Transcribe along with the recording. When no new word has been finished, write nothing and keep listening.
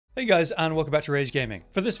Hey guys, and welcome back to Rage Gaming.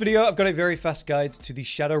 For this video, I've got a very fast guide to the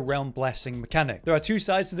Shadow Realm Blessing mechanic. There are two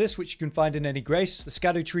sides to this which you can find in any grace, the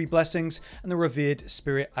Scadutree Blessings and the Revered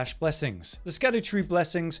Spirit Ash Blessings. The Scadutree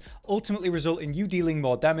Blessings ultimately result in you dealing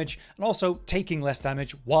more damage and also taking less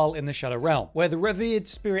damage while in the Shadow Realm, where the Revered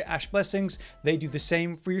Spirit Ash Blessings, they do the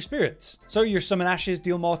same for your spirits. So your Summon Ashes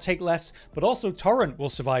deal more, take less, but also Torrent will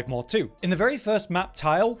survive more too. In the very first map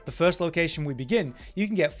tile, the first location we begin, you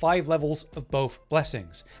can get 5 levels of both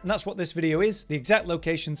blessings. And that's what this video is, the exact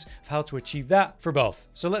locations of how to achieve that for both.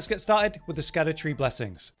 So let's get started with the Scadutree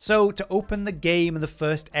Blessings. So to open the game in the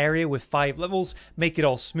first area with 5 levels, make it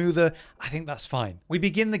all smoother, I think that's fine. We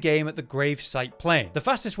begin the game at the Gravesite Plain. The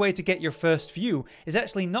fastest way to get your first view is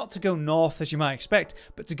actually not to go north as you might expect,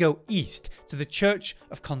 but to go east to the Church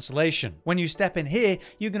of Consolation. When you step in here,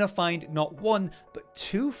 you're going to find not 1, but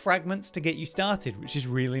 2 fragments to get you started, which is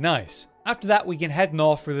really nice. After that, we can head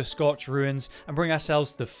north through the Scorched Ruins and bring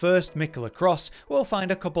ourselves to the first Miquella Cross. We'll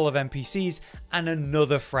find a couple of NPCs and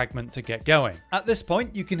another fragment to get going. At this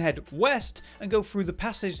point, you can head west and go through the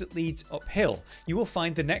passage that leads uphill. You will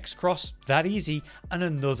find the next cross that easy and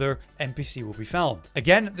another NPC will be found.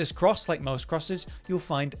 Again, at this cross, like most crosses, you'll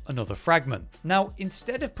find another fragment. Now,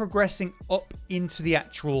 instead of progressing up into the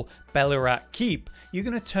actual Belorat Keep, you're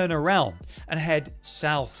going to turn around and head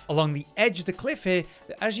south along the edge of the cliff here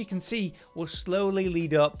that, as you can see, will slowly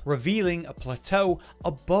lead up, revealing a plateau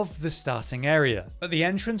above the starting area. At the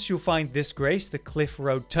entrance, you'll find this grace, the Cliff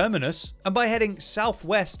Road Terminus, and by heading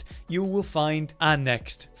southwest, you will find our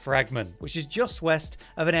next fragment, which is just west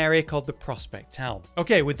of an area called the Prospect Town.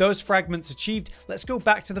 Okay, with those fragments achieved, let's go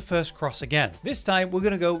back to the first cross again. This time, we're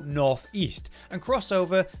going to go northeast and cross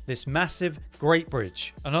over this massive Great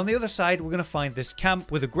Bridge. And on the other side, we're going to find this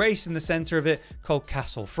camp with a grace in the center of it called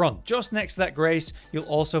Castle Front. Just next to that grace, you'll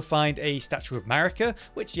also find a statue of Marika,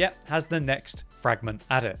 which, has the next fragment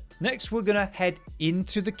at it. Next, we're going to head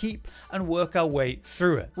into the keep and work our way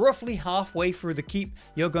through it. Roughly halfway through the keep,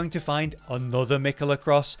 you're going to find another Miquella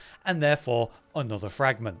Cross and therefore another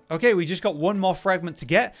fragment. Okay, we just got one more fragment to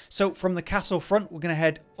get. So from the castle front, we're going to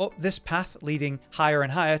head up this path leading higher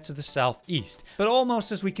and higher to the southeast. But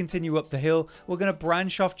almost as we continue up the hill, we're going to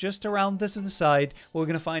branch off just around this to the side where we're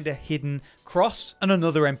going to find a hidden cross and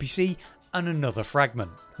another NPC and another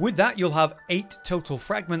fragment. With that, you'll have 8 total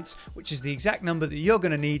fragments, which is the exact number that you're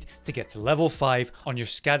going to need to get to level 5 on your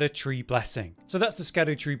Scadutree Blessing. So that's the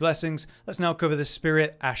Scadutree Blessings. Let's now cover the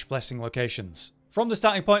Spirit Ash Blessing locations. From the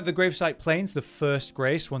starting point of the Gravesite Plains, the first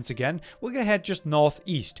grace, once again, we're going to head just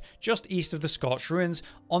northeast, just east of the Scorched Ruins.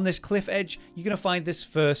 On this cliff edge, you're going to find this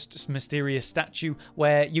first mysterious statue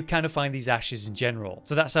where you kind of find these ashes in general.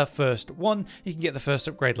 So that's our first one. You can get the first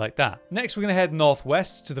upgrade like that. Next, we're going to head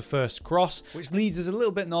northwest to the first cross, which leads us a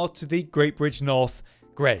little bit north to the Great Bridge North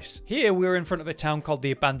Grace. Here we're in front of a town called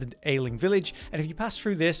the Abandoned Ailing Village, and if you pass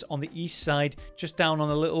through this on the east side, just down on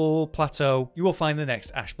a little plateau, you will find the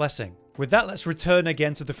next Ash Blessing. With that, let's return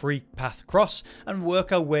again to the free path cross and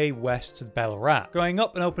work our way west to Belorat. Going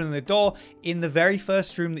up and opening the door, in the very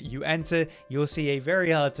first room that you enter, you'll see a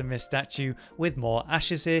very hard to miss statue with more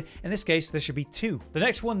ashes here. In this case, there should be 2. The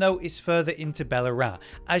next one though is further into Belorat.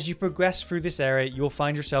 As you progress through this area, you'll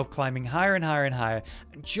find yourself climbing higher and higher and higher.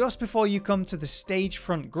 And just before you come to the stage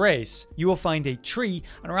front grace, you will find a tree,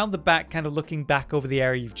 and around the back, kind of looking back over the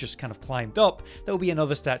area you've just kind of climbed up, there will be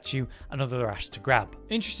another statue, another ash to grab.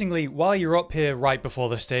 Interestingly, while you're up here right before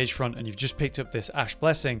the stage front and you've just picked up this Ash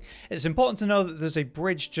Blessing, it's important to know that there's a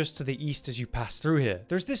bridge just to the east as you pass through here.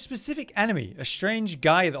 There's this specific enemy, a strange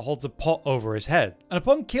guy that holds a pot over his head. And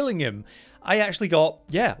upon killing him, I actually got,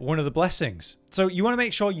 one of the blessings. So you want to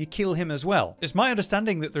make sure you kill him as well. It's my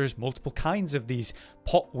understanding that there's multiple kinds of these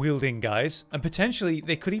pot-wielding guys, and potentially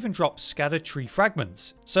they could even drop Scadutree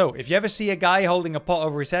fragments. So if you ever see a guy holding a pot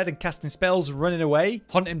over his head and casting spells running away,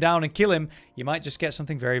 hunt him down and kill him, you might just get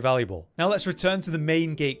something very valuable. Now let's return to the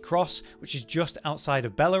main gate cross, which is just outside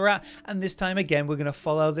of Belorat, and this time again we're going to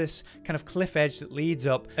follow this kind of cliff edge that leads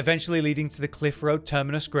up, eventually leading to the Cliff Road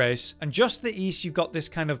Terminus Grace. And just to the east you've got this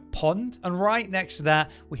kind of pond, and right next to that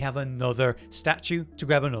we have another statue to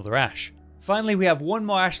grab another ash. Finally, we have one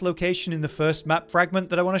more ash location in the first map fragment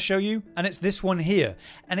that I want to show you, and it's this one here.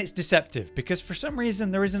 And it's deceptive because for some reason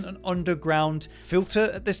there isn't an underground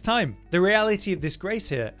filter at this time. The reality of this grace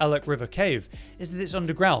here, Elk River Cave, is that it's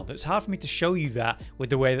underground. It's hard for me to show you that with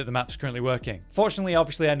the way that the map's currently working. Fortunately,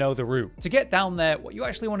 obviously I know the route. To get down there, what you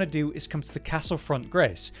actually want to do is come to the Castle Front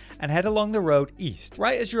Grace and head along the road east.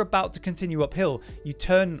 Right as you're about to continue uphill, you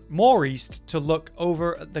turn more east to look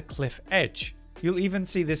over at the cliff edge. You'll even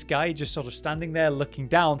see this guy just sort of standing there looking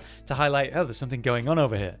down to highlight, oh, there's something going on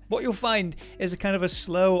over here. What you'll find is a kind of a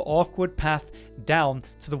slow, awkward path down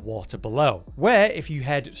to the water below, where if you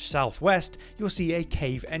head southwest, you'll see a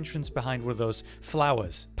cave entrance behind one of those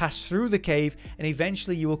flowers. Pass through the cave and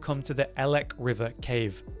eventually you will come to the Elec River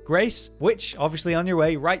Cave. Grace, which obviously on your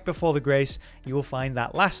way right before the Grace, you will find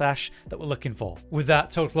that last ash that we're looking for. With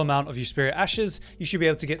that total amount of your spirit ashes, you should be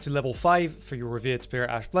able to get to level 5 for your revered spirit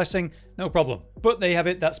ash blessing, no problem. But there you have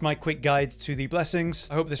it, that's my quick guide to the blessings.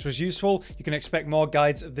 I hope this was useful. You can expect more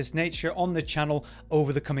guides of this nature on the channel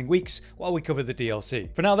over the coming weeks while we cover the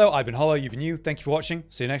DLC. For now though, I've been Hollow, you've been you, thank you for watching,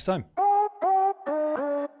 see you next time.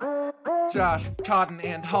 Josh, Cotton,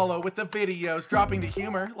 and Hollow with the videos, dropping the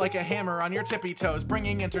humor like a hammer on your tippy toes,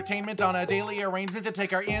 bringing entertainment on a daily arrangement to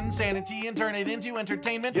take our insanity and turn it into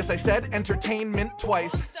entertainment. Yes, I said entertainment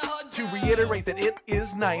twice, to reiterate that it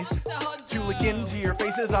is nice to look into your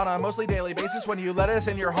faces on a mostly daily basis when you let us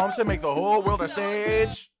in your homes to make the whole world a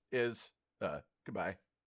stage. Goodbye.